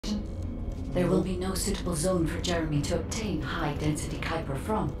there will be no suitable zone for Jeremy to obtain high-density Kuiper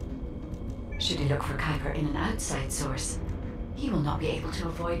from. Should he look for Kuiper in an outside source, he will not be able to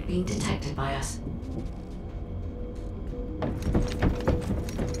avoid being detected by us.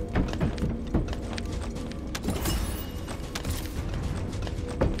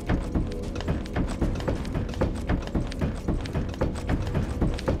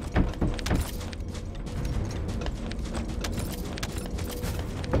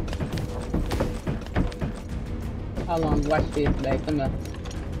 How long? Watch this, babe. Come on.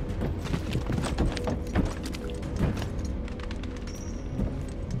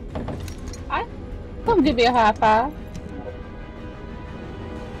 Come give me a high five.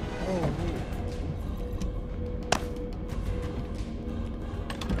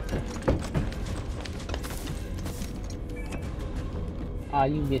 Oh,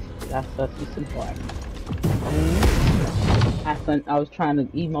 you missed it. I saw you some hearts. I was trying to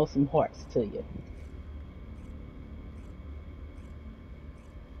emote some hearts to you.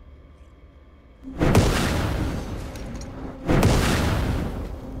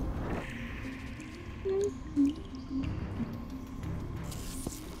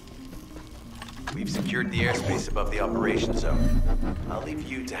 We've secured the airspace above the operation zone. I'll leave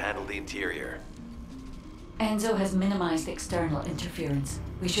you to handle the interior. Enzo has minimized external interference.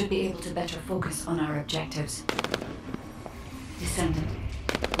 We should be able to better focus on our objectives. Descendant,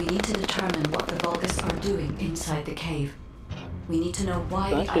 we need to determine what the Vulgus are doing inside the cave. We need to know why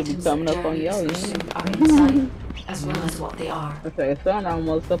the items that Jeremy is pursuing are inside, as well as what they are. Okay, sun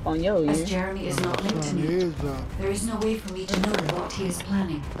almost up on yo. As Jeremy is not linked to me, there is no way for me to know what he is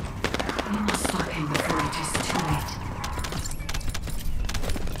planning. We must stop him before it is too late.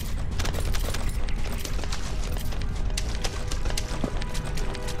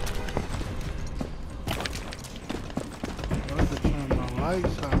 I have to turn my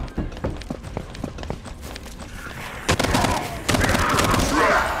lights out.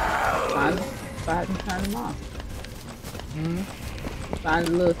 Find and turn them off. Find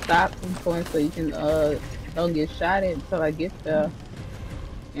a little stopping point so you can don't get shot at until I get there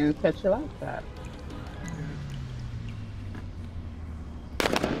and cut your lights out.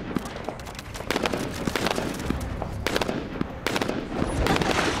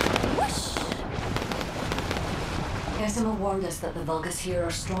 Cosimo warned us that the Vulgus here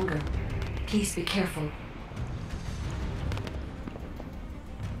are stronger. Please be careful.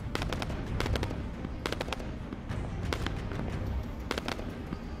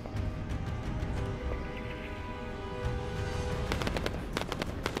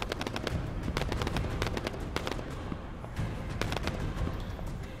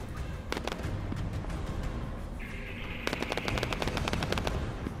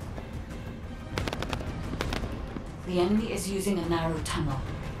 The enemy is using a narrow tunnel.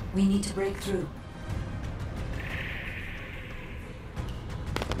 We need to break through.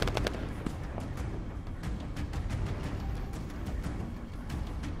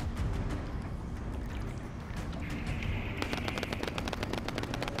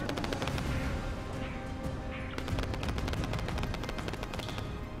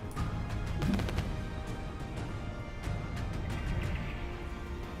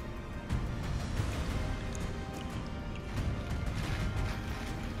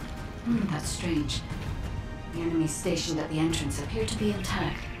 That's strange. The enemies stationed at the entrance appear to be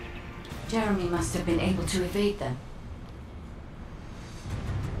intact. Jeremy must have been able to evade them.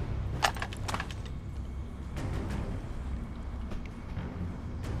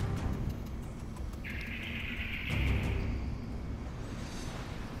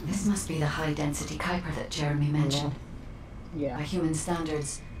 This must be the high-density Kuiper that Jeremy mentioned. Yeah. By human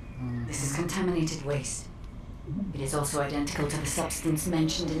standards, this is contaminated waste. It is also identical to the substance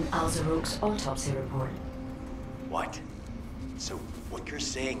mentioned in Alzaroke's autopsy report. What? So what you're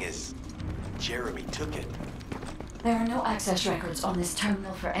saying is Jeremy took it? There are no access records on this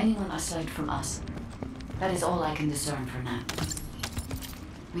terminal for anyone aside from us. That is all I can discern for now.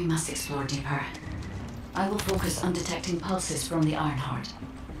 We must explore deeper. I will focus on detecting pulses from the Ironheart.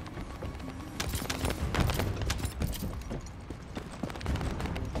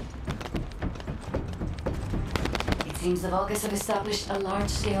 It seems the Vulgus have established a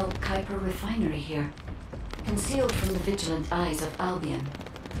large-scale Kuiper refinery here, concealed from the vigilant eyes of Albion.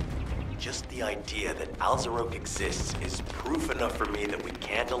 Just the idea that Alzaroke exists is proof enough for me that we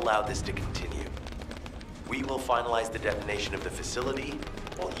can't allow this to continue. We will finalize the detonation of the facility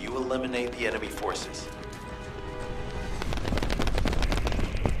while you eliminate the enemy forces.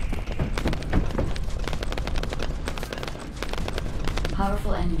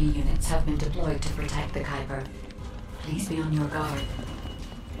 Powerful enemy units have been deployed to protect the Kuiper. Please be on your guard.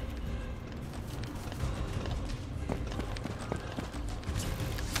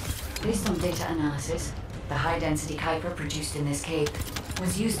 Based on data analysis, the high-density Kuiper produced in this cave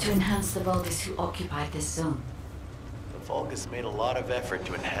was used to enhance the Vulgus who occupied this zone. The Vulgus made a lot of effort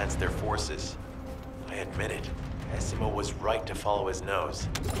to enhance their forces. I admit it. Essimo was right to follow his nose.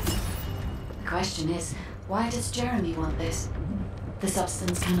 The question is, why does Jeremy want this? The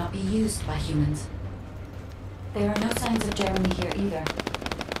substance cannot be used by humans. There are no signs of Jeremy here either.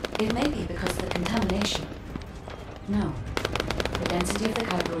 It may be because of the contamination. No. The density of the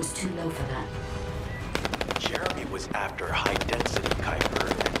Kuiper was too low for that. Jeremy was after high-density Kuiper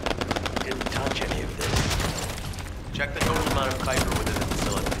and didn't touch any of this. Check the total amount of Kuiper within the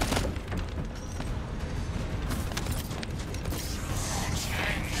facility.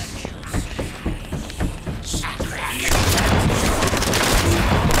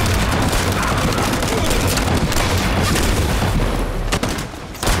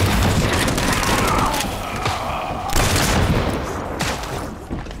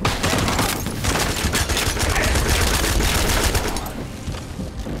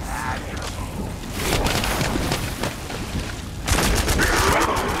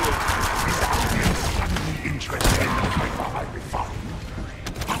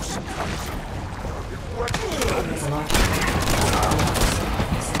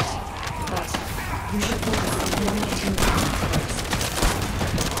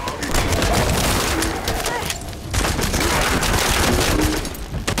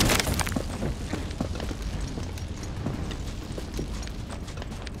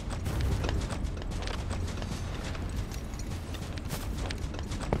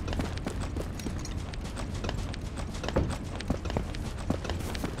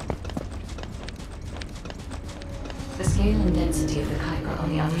 The scale and density of the Kuiper on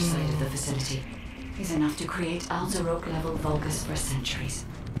the other side of the facility is enough to create Alzarok-level Vulgus for centuries.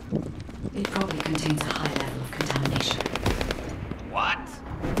 It probably contains a high level of contamination. What?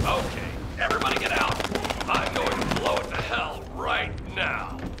 Okay, everybody get out. I'm going to blow it to hell right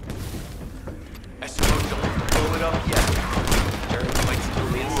now. Essimo, don't blow it up yet. Jeremy might still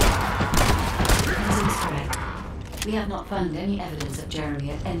be inside. Seems correct. We have not found any evidence of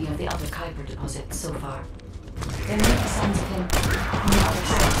Jeremy at any of the other Kuiper deposits so far. There may be signs of him on the other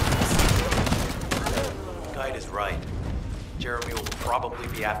side of this. Guide is right. Jeremy will probably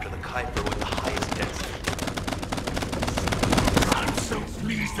be after the Kuiper with the highest density. I'm so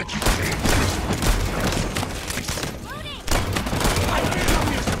pleased that you came this way. I'm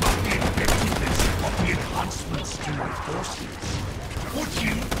curious about the effectiveness of the enhancements to my forces. What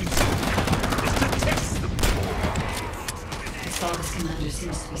you is to test them. His Vulgus commander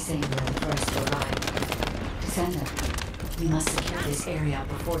seems to be saying we're the first to arrive. Descendant, we must secure this area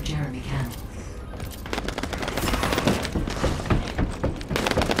before Jeremy can.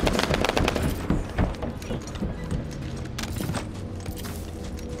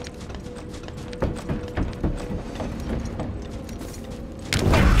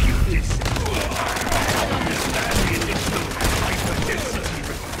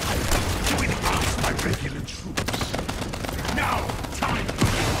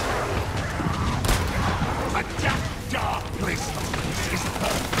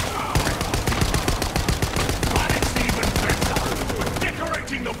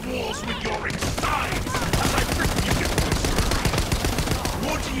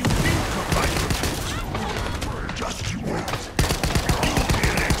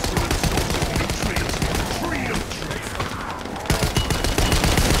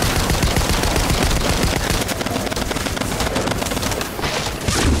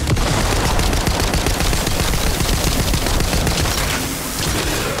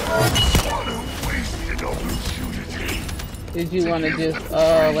 Did you want to just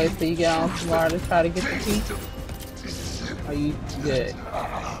wait till you get on tomorrow to try to get the key? Are you good?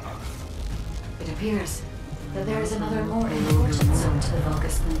 It appears that there is another more important zone to the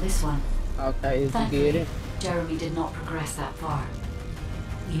Vulgus than this one. Okay, did you get it? Jeremy did not progress that far.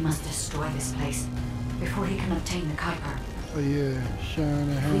 We must destroy this place before he can obtain the Kuiper. Oh yeah, sharing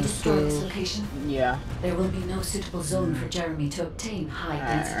a If we destroy this handstand. location, Yeah. there will be no suitable zone for Jeremy to obtain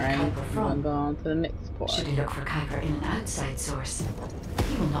high-density Alright, Kuiper we're from. gonna go on to the next part. Should he look for Kuiper in an outside source,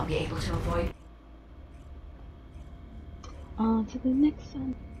 he will not be able to avoid. On to the next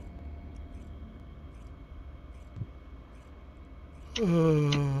one.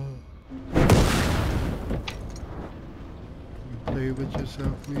 You played with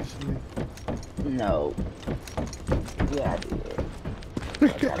yourself recently? No. Yeah, I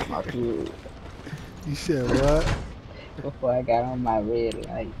did. I got on my food You said what? before I got on my red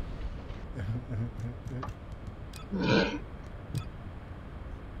light.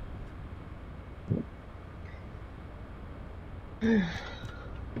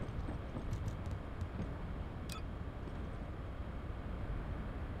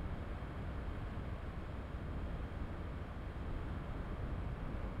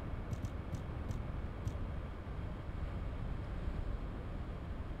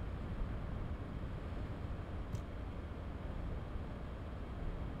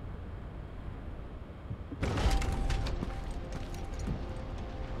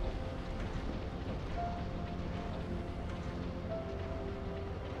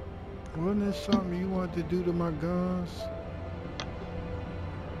 Wasn't there something you wanted to do to my guns?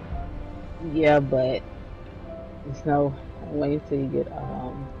 Yeah, but it's no. I'm waiting till you get.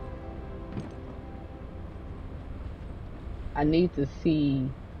 I need to see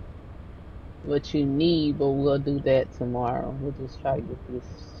what you need, but we'll do that tomorrow. We'll just try to get this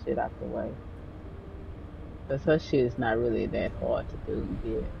shit out the way. Cause her shit is not really that hard to do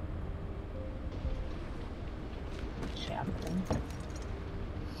yet. Chaplain.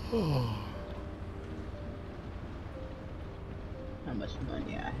 How much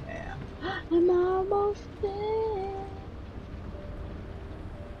money I have? I'm almost there.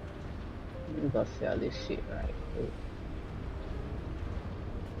 Let me go sell this shit right quick.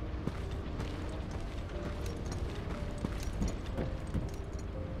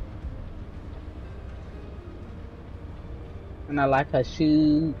 And I like her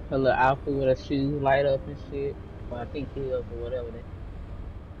shoe, her little outfit with her shoes light up and shit. Well, I think heels or whatever that.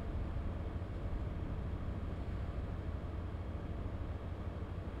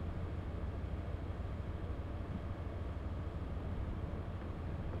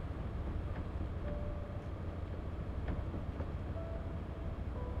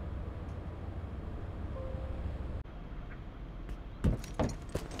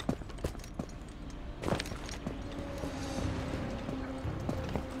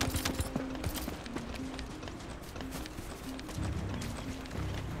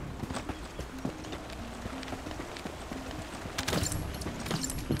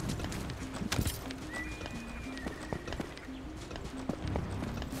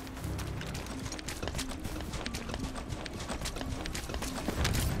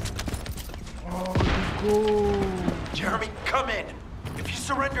 Jeremy, come in. If you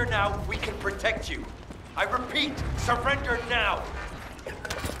surrender now, we can protect you. I repeat, surrender now.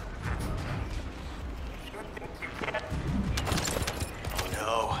 Oh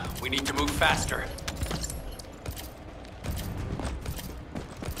no, we need to move faster.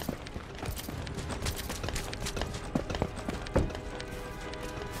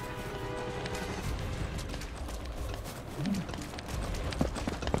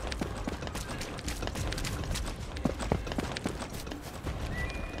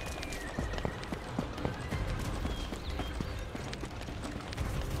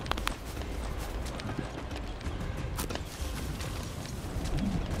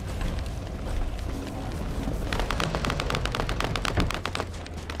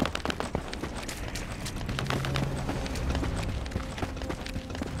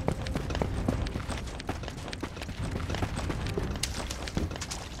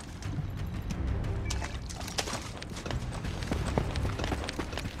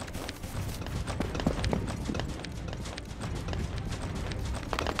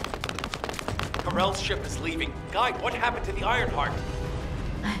 Karel's ship is leaving. Guide, what happened to the Ironheart?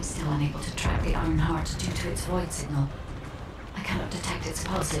 I'm still unable to track the Ironheart due to its void signal. I cannot detect its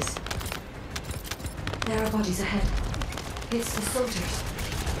pulses. There are bodies ahead. It's the soldiers.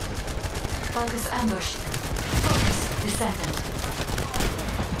 Vulgus ambush. First Descendant.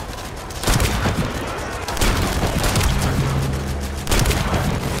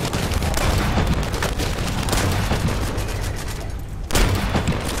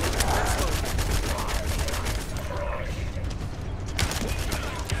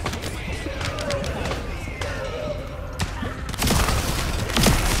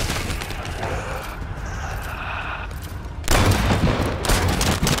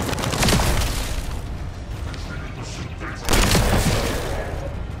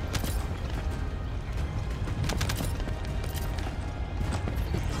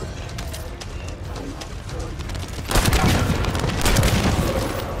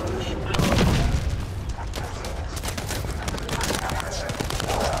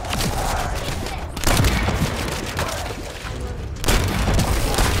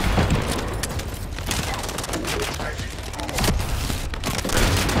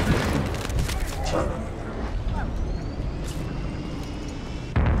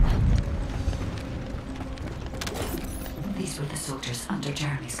 These were the soldiers under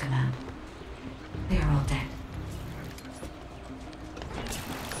Jeremy's command. They are all dead.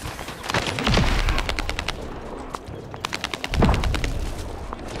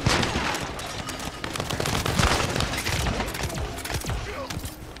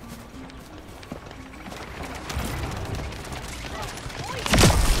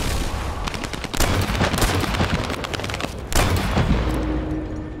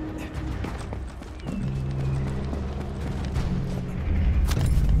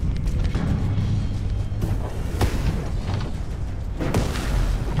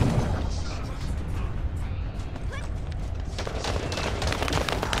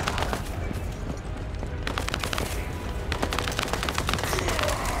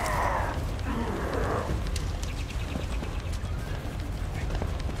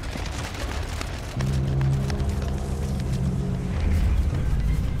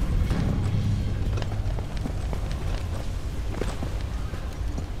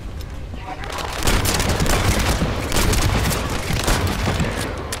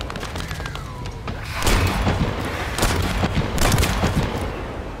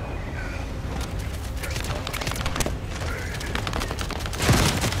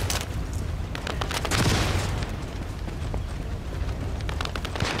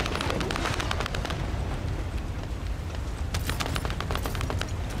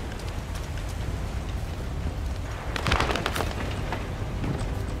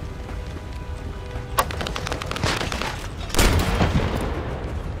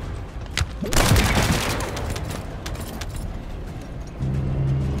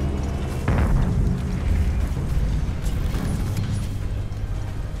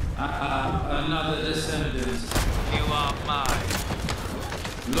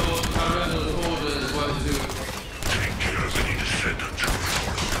 Lord Parental's orders what to do. Take care of any descendant you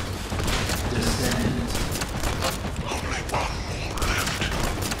follow. Descendant. Only one more left.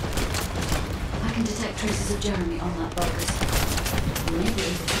 I can detect traces of Jeremy on that Vulgus. We may be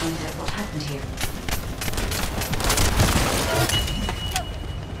able to find out what happened here.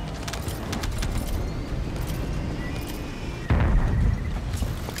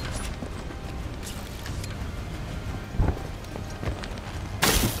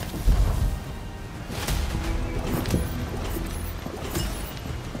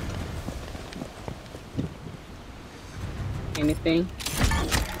 Anything?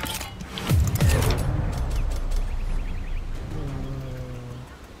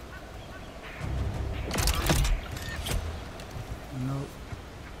 Nope.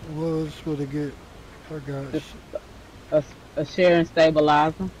 What else would I get? I got A sharing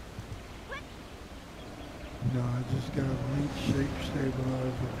stabilizer. no, I just got link shape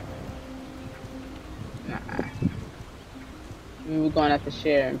stabilizer. Nah. We were going after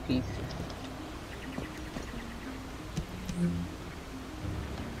sharing pieces.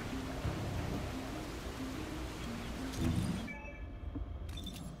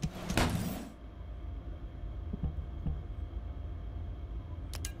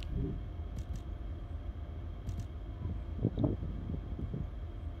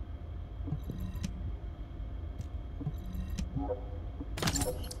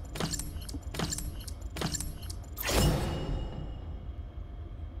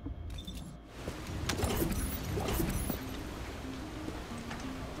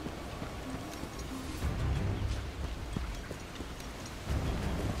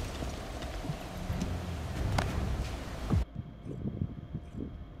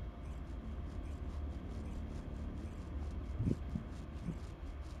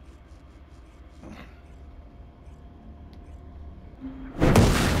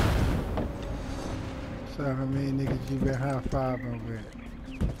 So how many niggas you been high fiving with?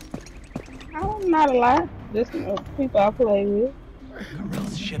 Oh, not a lot. Just people I play with.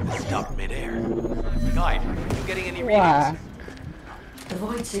 Corell's ship is stopped midair. Guide, are you getting any Why? readings? The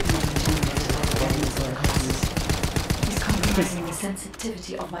void signal generated by the Guardians of the Colossus is compromising the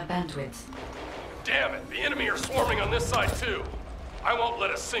sensitivity of my bandwidth. Damn it, the enemy are swarming on this side too. I won't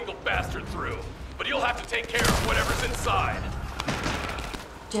let a single bastard through, but you'll have to take care of whatever's inside.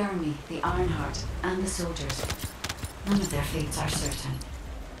 Jeremy, the Ironheart, and the soldiers. None of their fates are certain.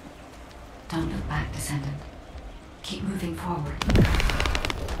 Don't look back, Descendant. Keep moving forward.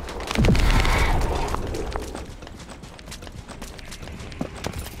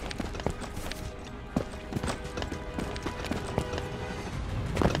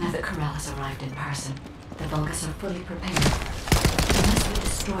 Now that Corell has arrived in person, the Vulgus are fully prepared. Unless we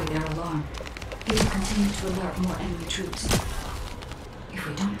destroy their alarm, it will continue to alert more enemy troops. If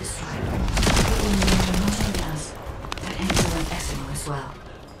we don't destroy it, it will endanger not only us, but Enzo and Essimo as well.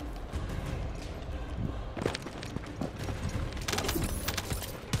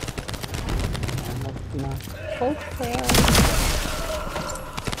 Okay.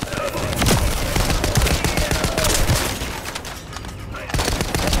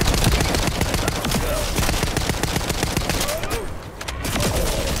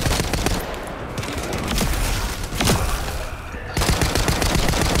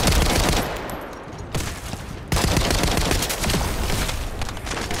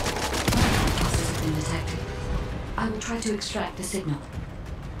 To extract the signal.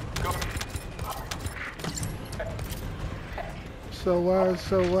 So why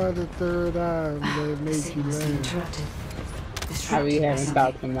the third eye that The made you signal's been land? interrupted. I Disrupted be by having something.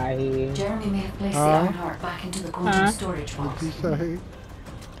 thoughts in my head. Jeremy may have placed the Huh? Ironheart back into the quantum storage box. What you say?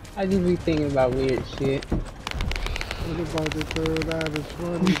 I just be thinking about weird shit. What about the third eye that's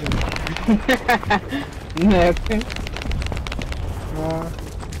funny then? Nothing. Huh?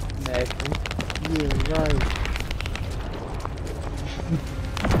 Nothing. Yeah, right.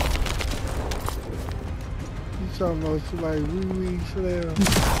 You talking about somebody wee-wee slam?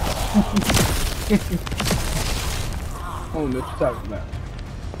 Oh, let's talk about it.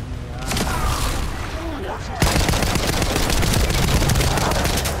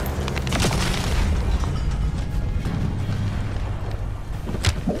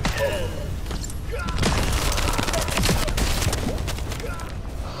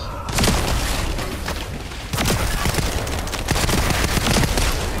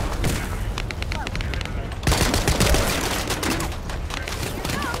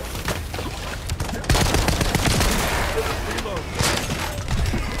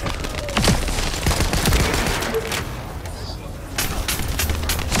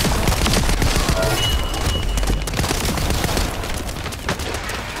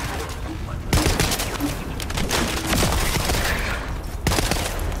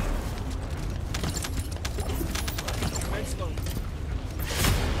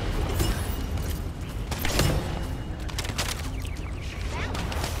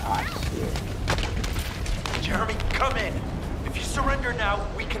 Jeremy, come in. If you surrender now,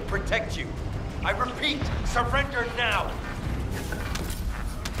 we can protect you. I repeat, surrender now.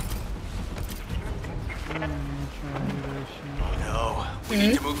 Oh no, we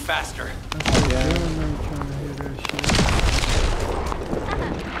need to move faster.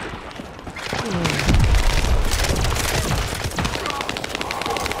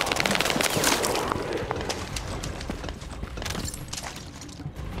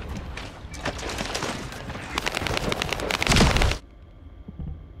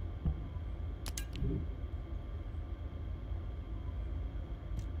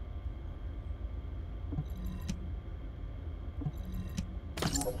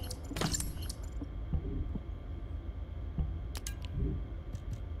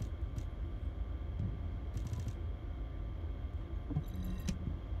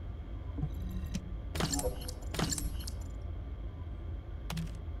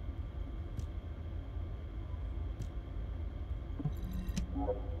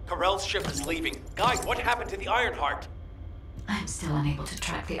 Carell's ship is leaving. Guys, what happened to the Ironheart? I'm still unable to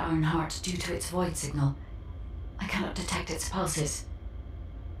track the Ironheart due to its void signal. I cannot detect its pulses.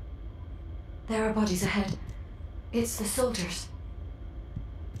 There are bodies ahead. It's the soldiers.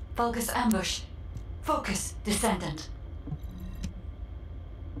 Vulgus ambush. Focus, Descendant.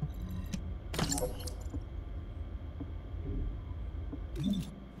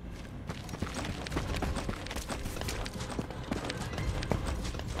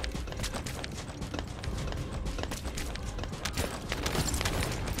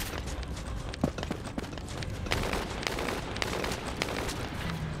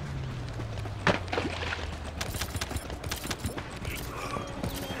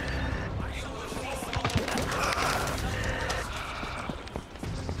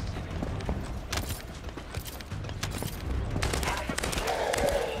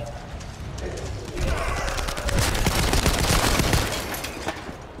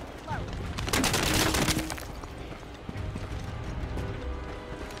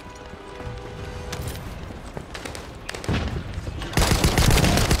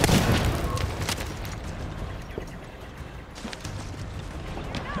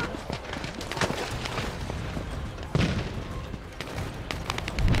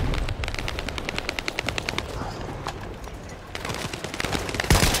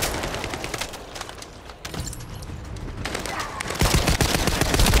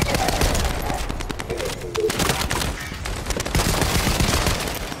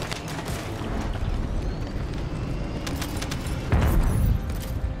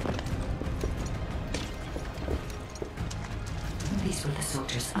 These were the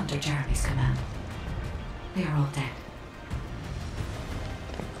soldiers under Jeremy's command. They are all dead.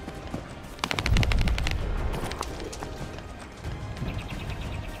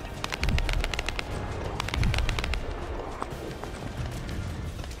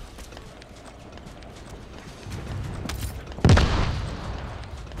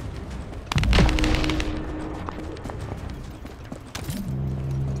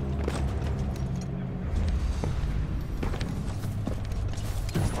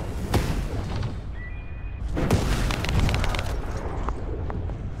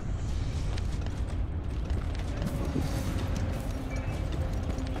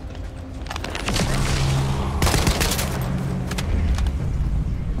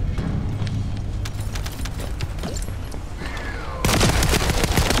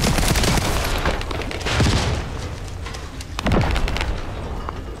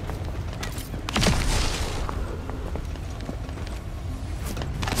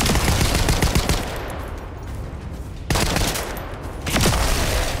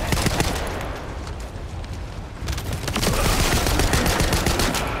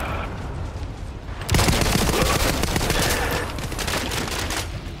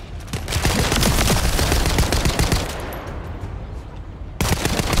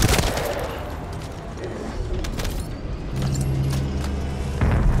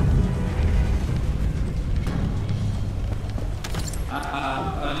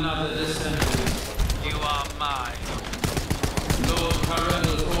 Another descendant. You are mine. Lord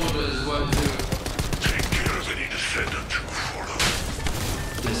Carell's orders were to Take care of any descendant you follow.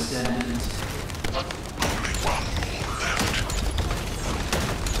 descend. Only one more left.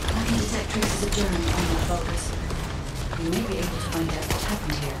 I can detect traces of Jeremy on my focus. We may be able to find out what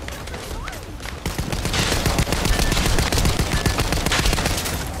happened here.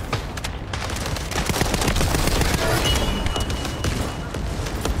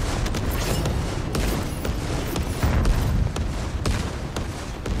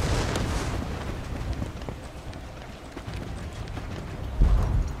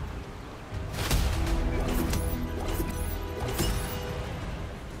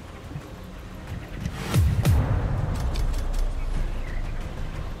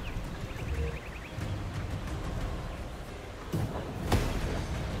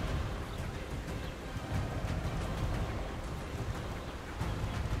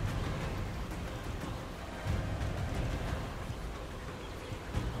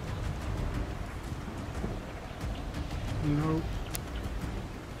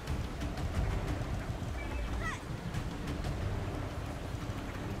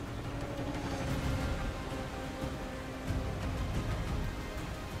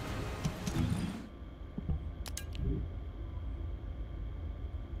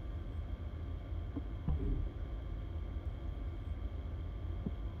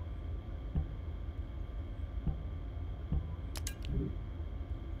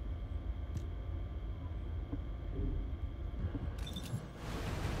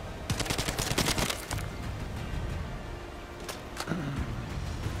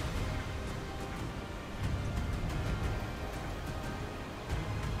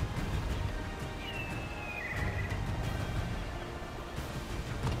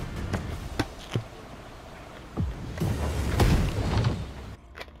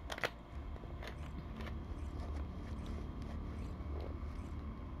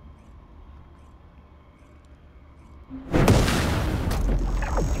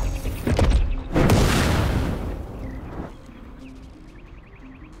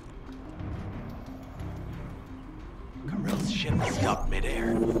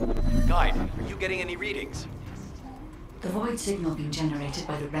 getting any readings? The void signal being generated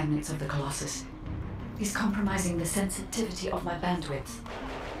by the remnants of the Colossus is compromising the sensitivity of my bandwidth.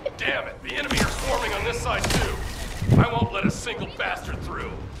 Damn it, the enemy are swarming on this side too. I won't let a single bastard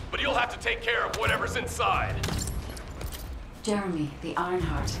through, but you'll have to take care of whatever's inside. Jeremy, the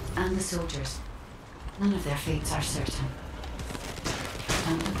Ironheart, and the soldiers. None of their fates are certain.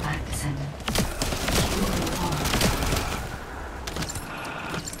 Don't look back, Descendant. Moving on.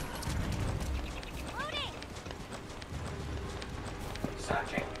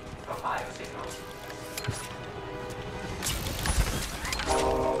 Searching for biosignals.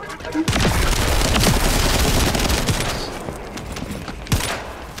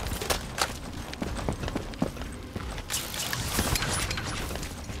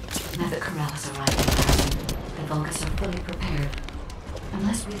 Now that Corral has arrived in person, the Vulgus are fully prepared.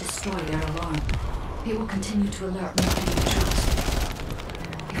 Unless we destroy their alarm, it will continue to alert more enemy troops.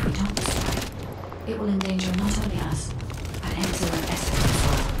 If we don't destroy it, it will endanger not only us, but Enzo and Essex as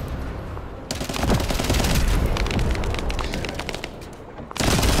well.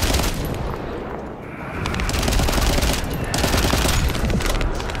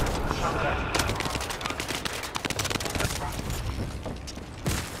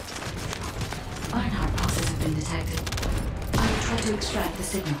 Ironheart pulses have been detected. I will try to extract the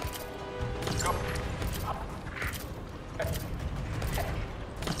signal.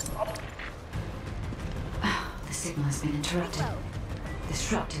 The signal has been interrupted.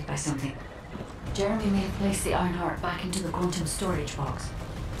 Disrupted by something. Jeremy may have placed the Ironheart back into the quantum storage box.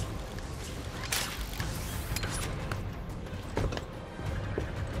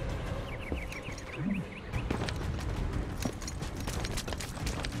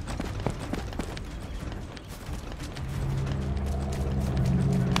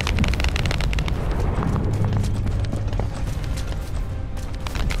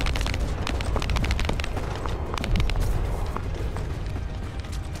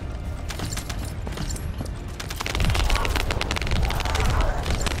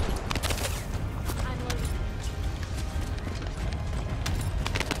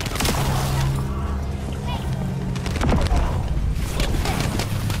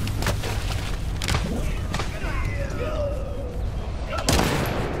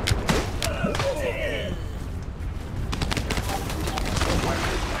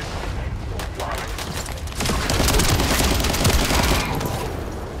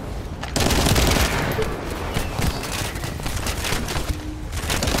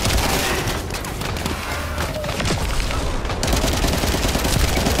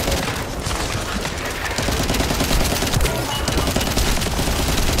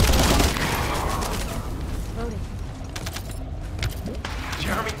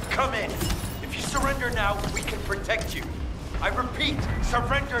 Jeremy, come in. If you surrender now, we can protect you. I repeat,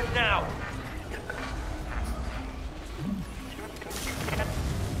 surrender now.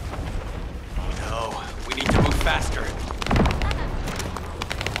 No, we need to move faster.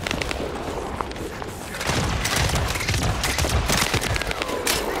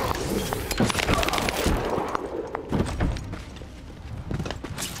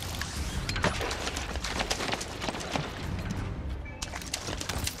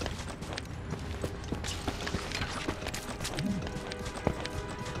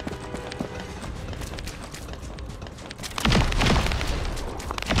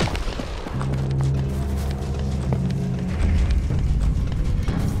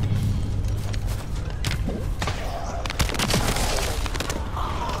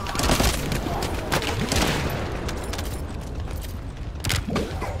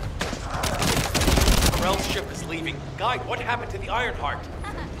 Guide, what happened to the Ironheart?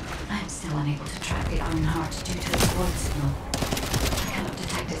 I'm still unable to track the Ironheart due to its void signal. I cannot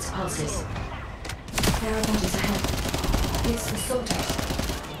detect its pulses. There are bodies ahead. It's the soldiers.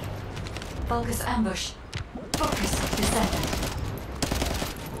 Vulgus ambush. Focus, Descendant.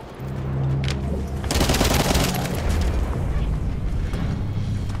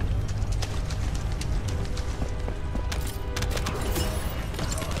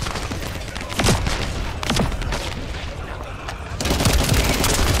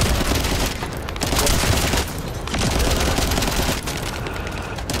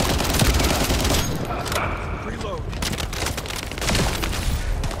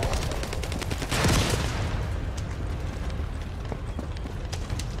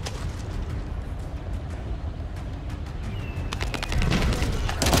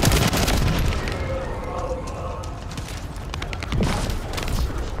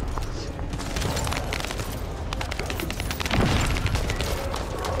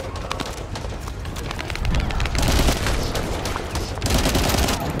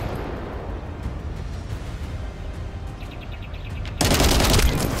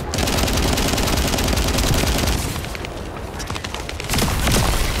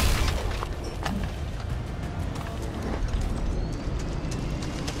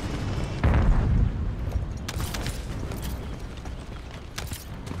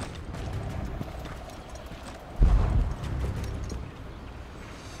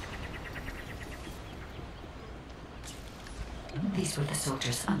 These were the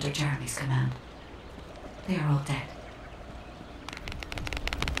soldiers under Jeremy's command. They are all dead.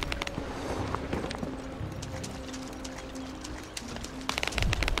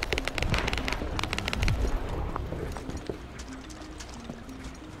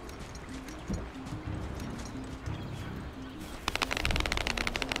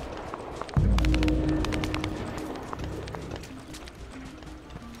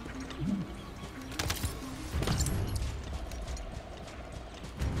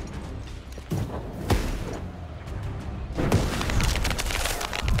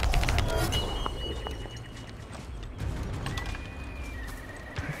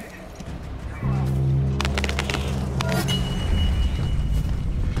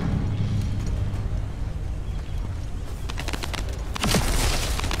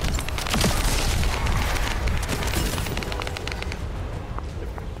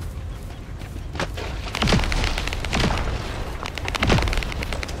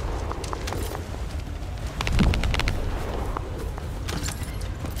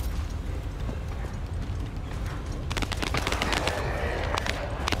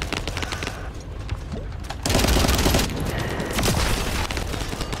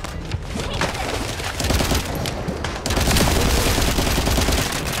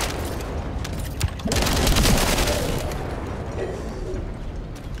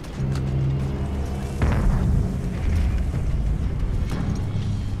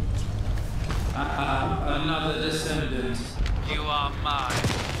 Another descendant. You are mine.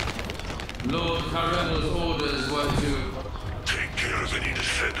 Lord Carrell's orders were to Take care of any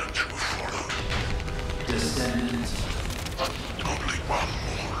descendants who followed. descendant. Only one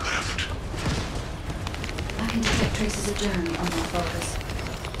more left. I can detect traces of Jeremy on that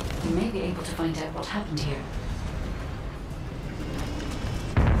focus. We may be able to find out what happened here.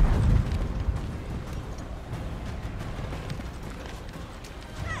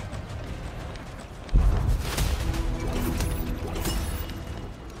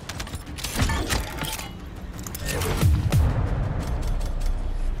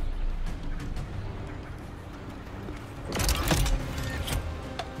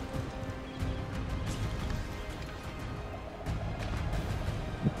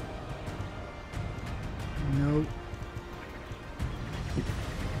 Nope.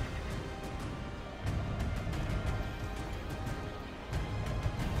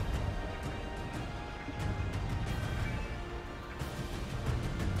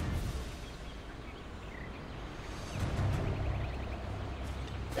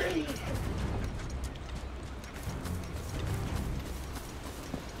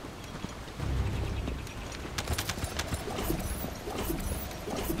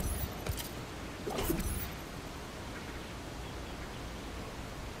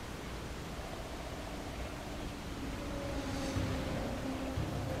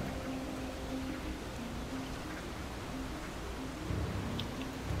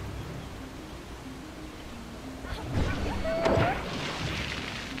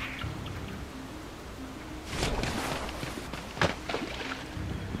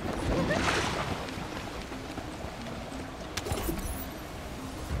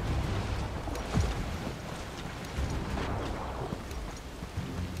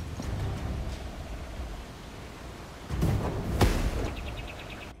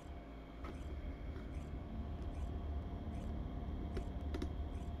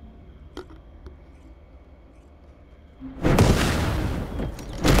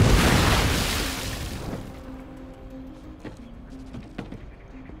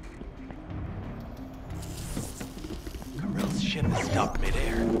 Carell's ship has stopped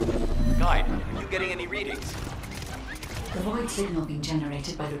midair. Guide, are you getting any readings? The void signal being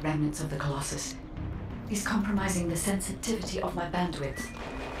generated by the remnants of the Colossus is compromising the sensitivity of my bandwidth.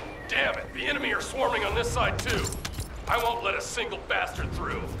 Damn it, the enemy are swarming on this side too. I won't let a single bastard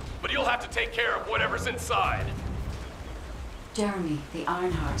through, but you'll have to take care of whatever's inside. Jeremy, the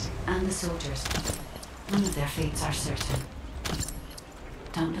Ironheart, and the soldiers. None of their fates are certain.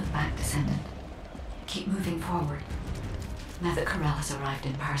 Don't look back, Descendant. Keep moving forward. Now that Carell has arrived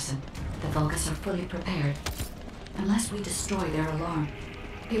in person, the Vulgus are fully prepared. Unless we destroy their alarm,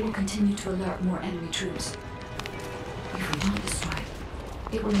 it will continue to alert more enemy troops. If we don't destroy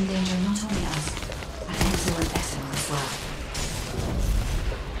it, it will endanger not only us, but Enzo and Essel as well.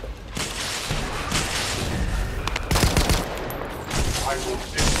 I will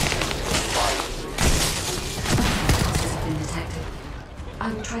Has been detected.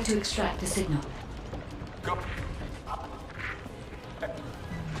 I will try to extract the signal. go.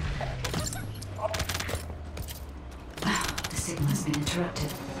 The signal has been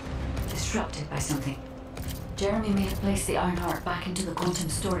interrupted. Disrupted by something. Jeremy may have placed the Ironheart back into the quantum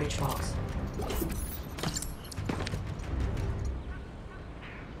storage box.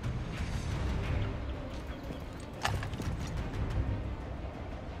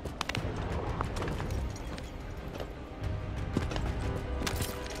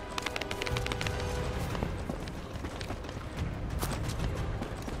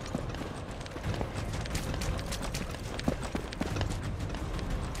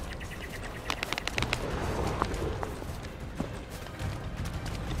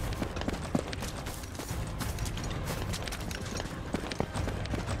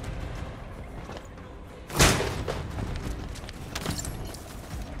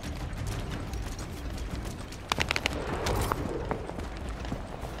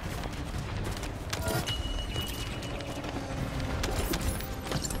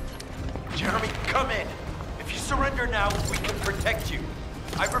 Jeremy, come in. If you surrender now, we can protect you.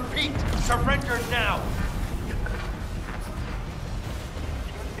 I repeat, surrender now.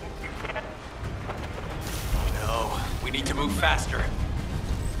 Oh no, we need to move faster.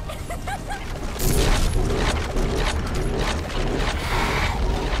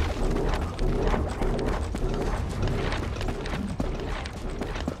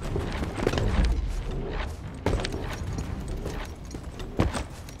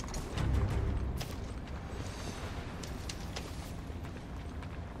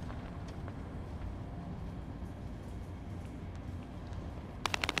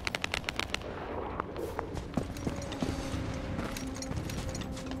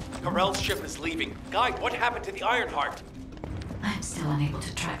 Karel's ship is leaving. Guide, what happened to the Ironheart? I'm still unable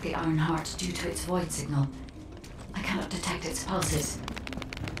to track the Ironheart due to its void signal. I cannot detect its pulses.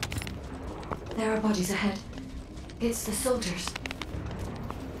 There are bodies ahead. It's the soldiers.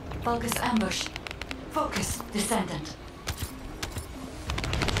 Vulgus ambush. Focus, Descendant.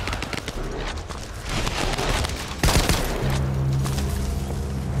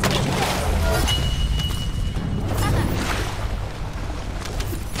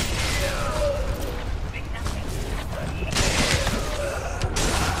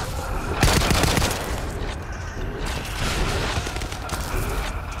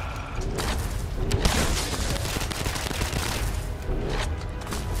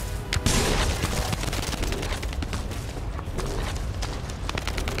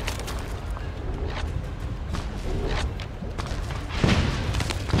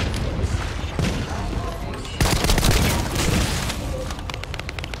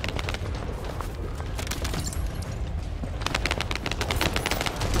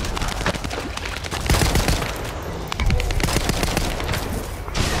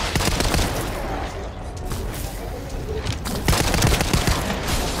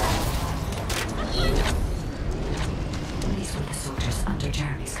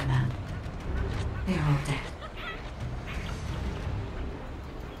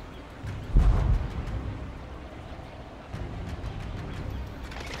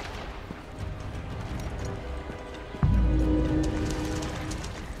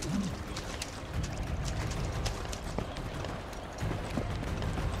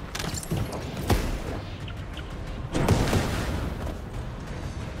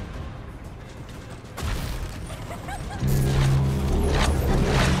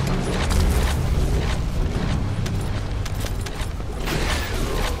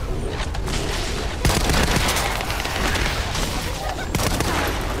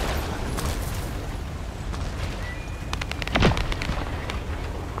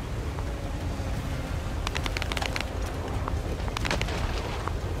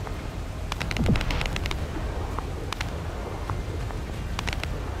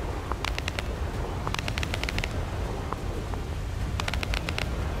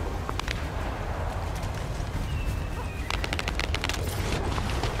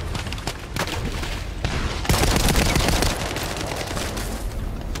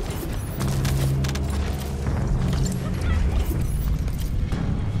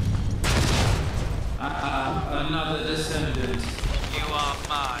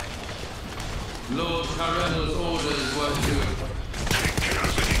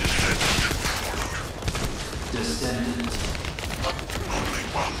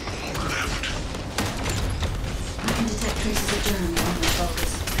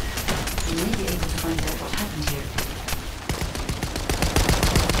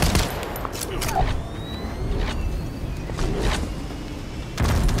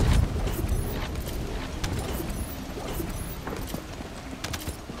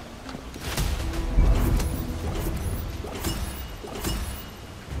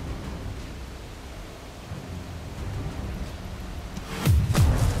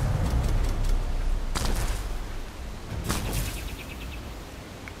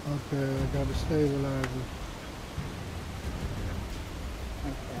 pad. I got to stabilize it.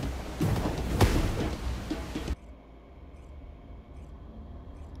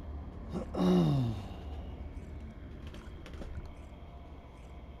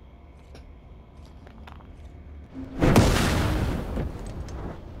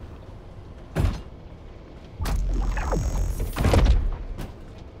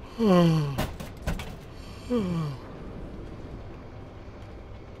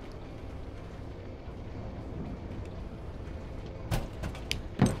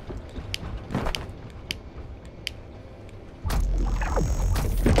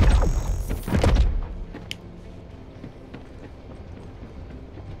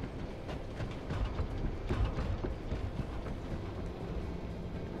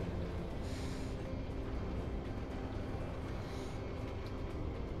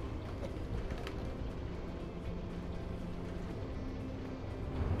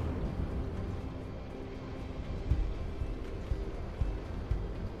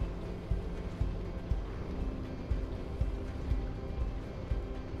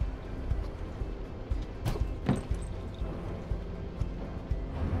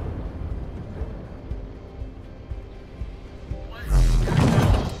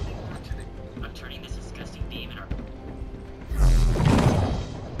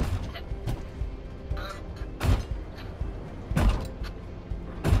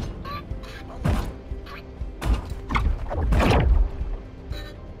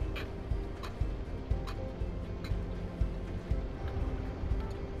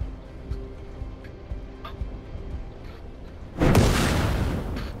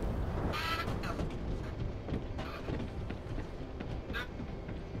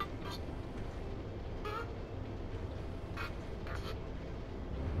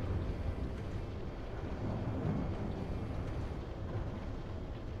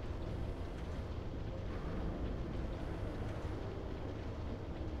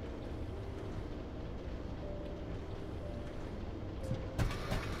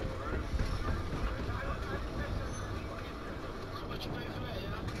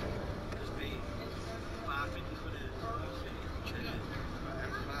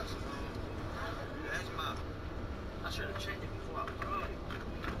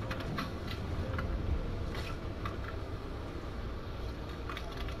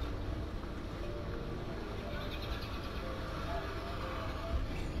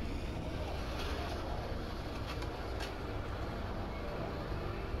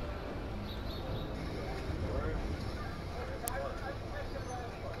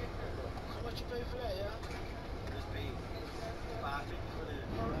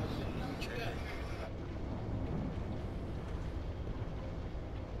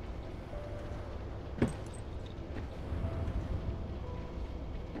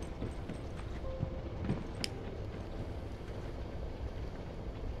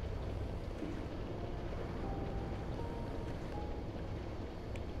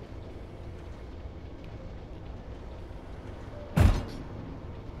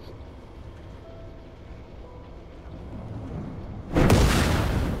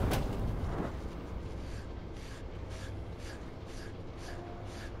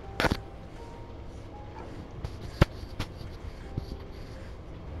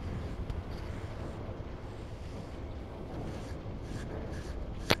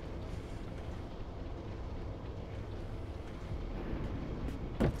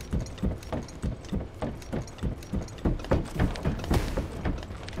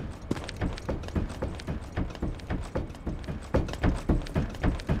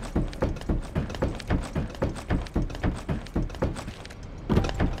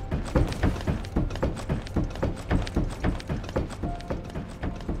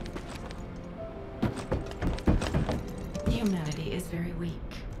 Humanity is very weak.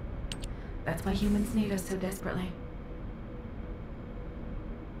 That's why humans need us so desperately.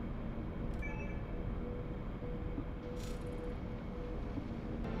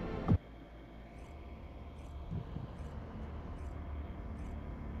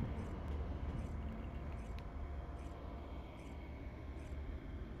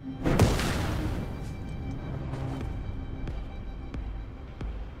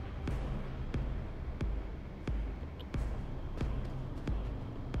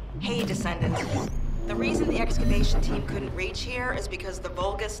 Hey, Descendant. The reason the excavation team couldn't reach here is because the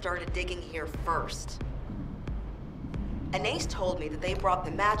Vulgus started digging here first. Anais told me that they brought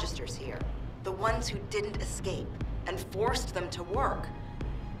the Magisters here, the ones who didn't escape, and forced them to work.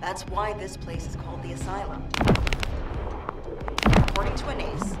 That's why this place is called the Asylum. According to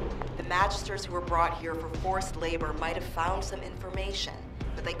Anais, the Magisters who were brought here for forced labor might have found some information,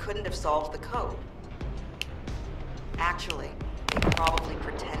 but they couldn't have solved the code. Actually, they probably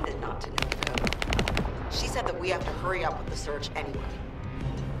pretended not to know the code. She said that we have to hurry up with the search anyway.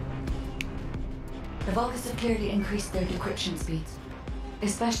 The Vulgus have clearly increased their decryption speeds,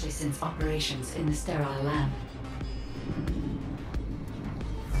 especially since operations in the sterile lab.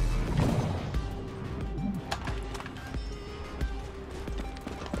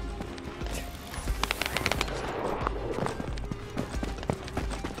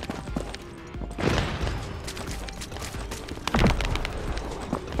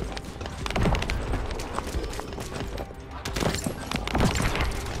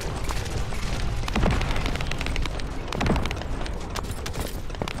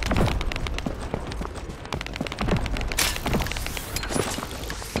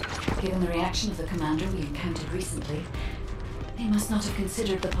 Given the reaction of the commander we encountered recently, they must not have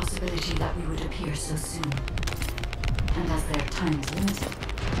considered the possibility that we would appear so soon. And as their time is limited,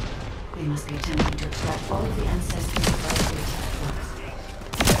 they must be attempting to extract all of the ancestors of our data at once.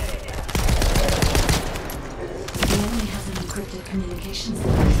 The enemy has an encrypted communications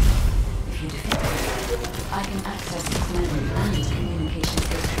device. If you defeat it, I can access its memory and communications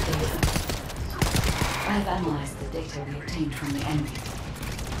data. I have analyzed the data we obtained from the enemy.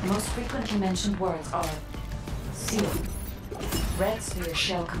 The most frequently mentioned words are seal, red sphere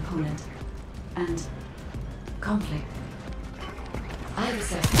shell component, and conflict. I have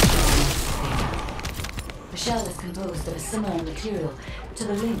assessed the shell data. The shell is composed of a similar material to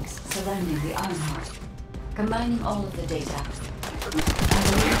the links surrounding the Ironheart. Combining all of the data, I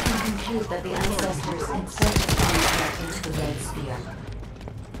believe we can conclude that the ancestors inserted the Ironheart into the red sphere.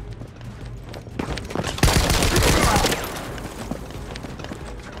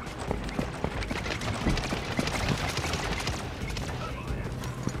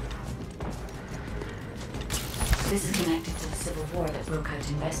 This is connected to the civil war that broke out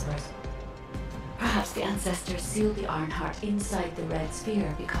in Vespers. Perhaps the ancestors sealed the Ironheart inside the red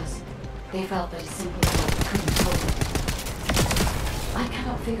sphere because they felt that a simple code couldn't hold it. I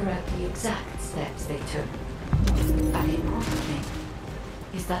cannot figure out the exact steps they took. And the important thing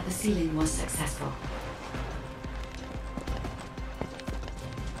is that the sealing was successful.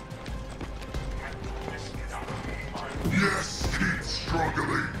 Yes, keep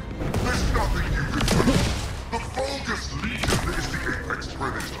struggling. There's nothing you can do. The Vulgus Legion is the apex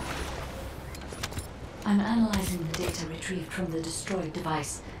predator. I'm analyzing the data retrieved from the destroyed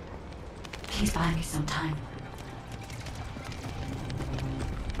device. Please buy me some time.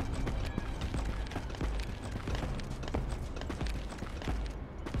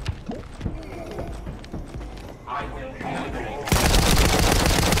 I will handle it.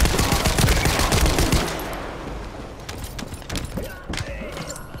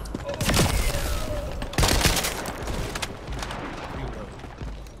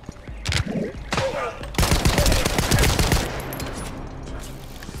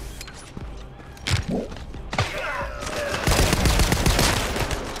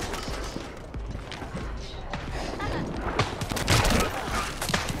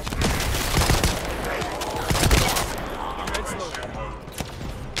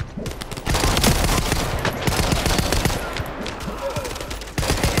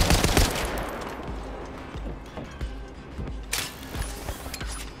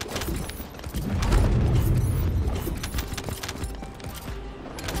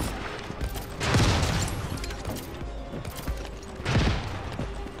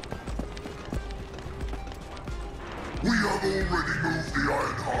 We have already moved the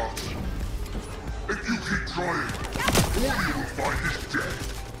Ironheart. If you keep trying, all you will find is death.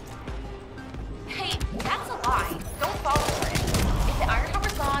 Hey, that's a lie. Don't fall for it. If the Ironheart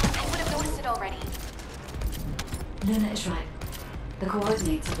was gone, I would have noticed it already. Luna is right. The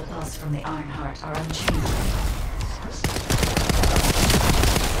coordinates of the pulse from the Ironheart are unchanged.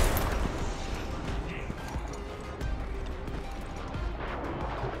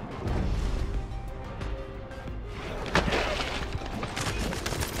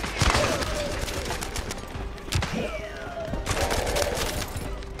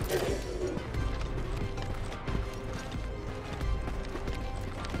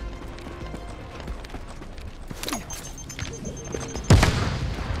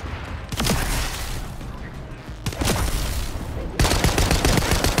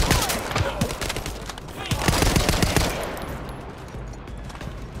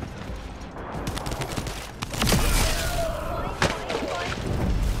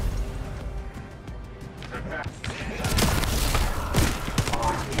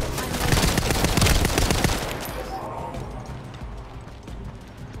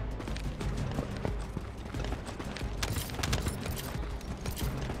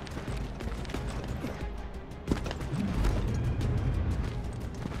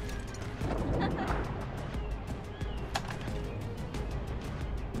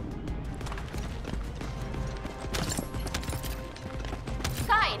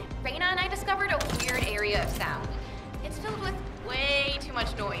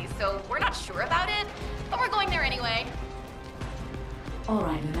 so we're not sure about it, but we're going there anyway. All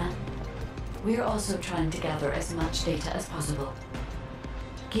right, Luna. We're also trying to gather as much data as possible.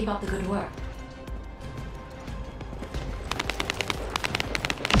 Keep up the good work.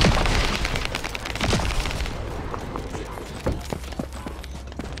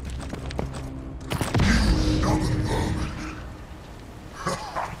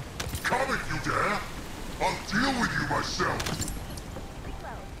 Come if you dare! I'll deal with you myself!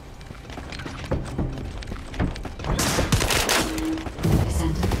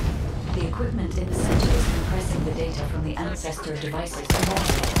 Descendant, the equipment in the center is compressing the data from the ancestor devices to more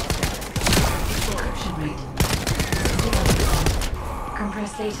data. Encryption rate. 0%.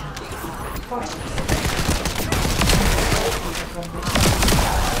 Compressed data. 40%. From return.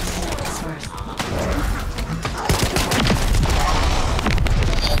 Dispersed.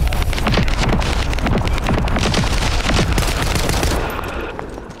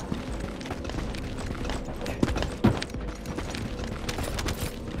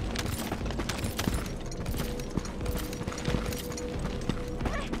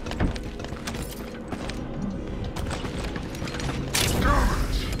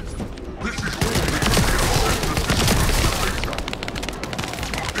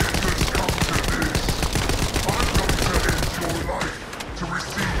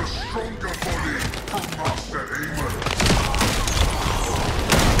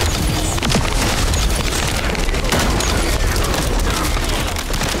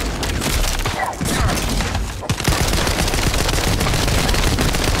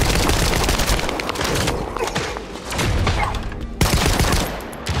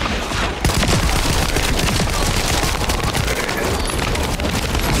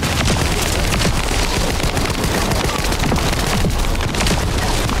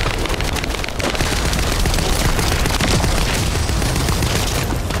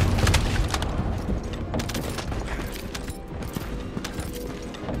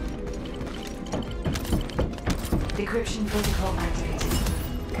 Decryption protocol activated.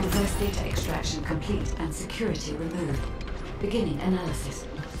 Compressed data extraction complete and security removed. Beginning analysis.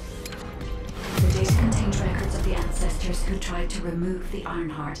 The data contains records of the ancestors who tried to remove the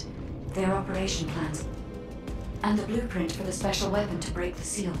Ironheart, their operation plans, and the blueprint for the special weapon to break the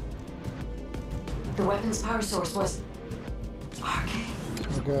seal. The weapon's power source was arcane.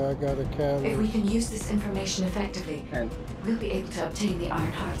 Okay, I got a catalyst. If we can use this information effectively, we'll be able to obtain the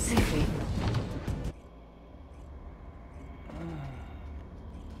Ironheart safely.